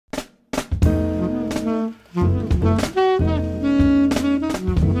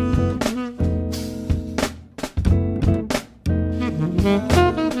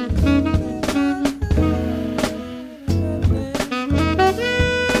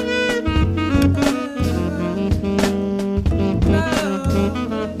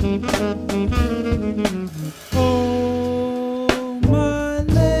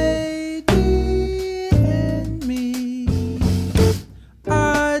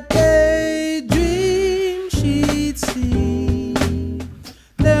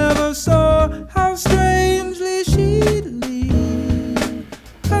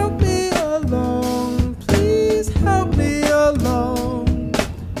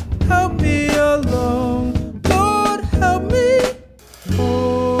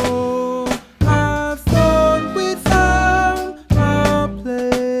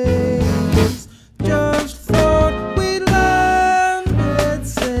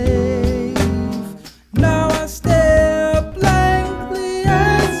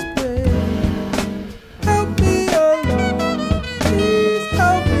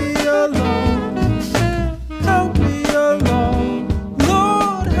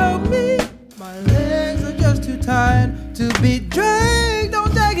to be dragged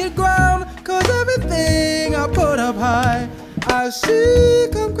on jagged ground, 'cause everything I put up high I see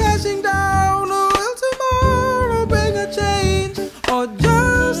come crashing down. Will tomorrow bring a change, or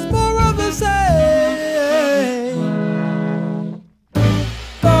just more of the same?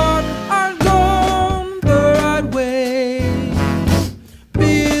 Thought I'd gone the right way,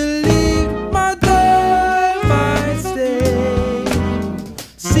 believed my time might stay,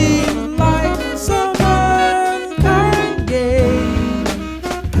 seemed like someone kind gave.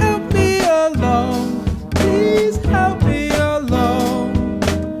 Help me along, please help me along,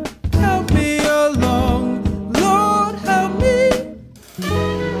 help me along, Lord help me.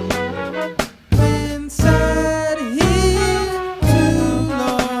 Been sat here too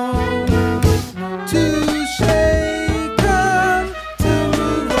long, too shaken to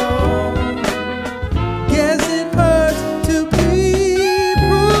move on. Guess it hurts to be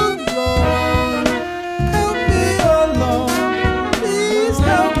proved wrong. Help me along, please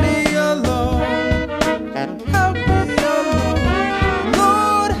help me along, help me along,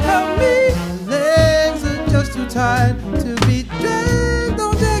 Lord help me. Legs are just too tired to be dragged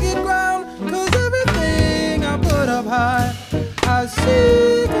on jagged ground, 'cause everything I put up high I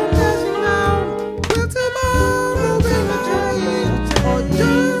see come crashing down. Will tomorrow bring a change, or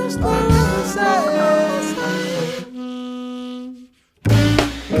just another sad?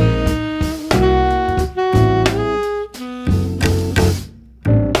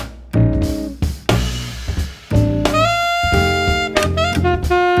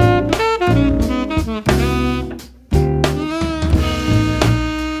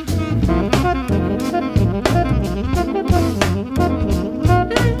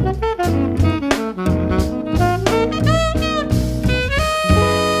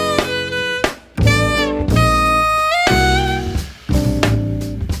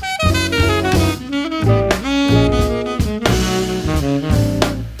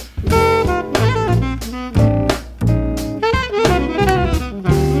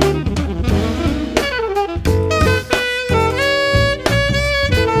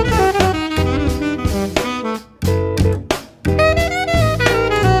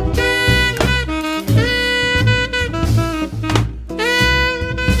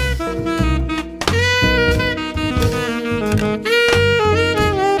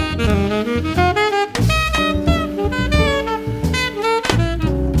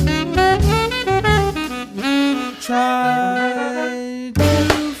 Try to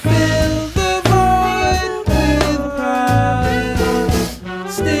fill the void with pride,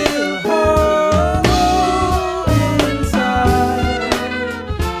 still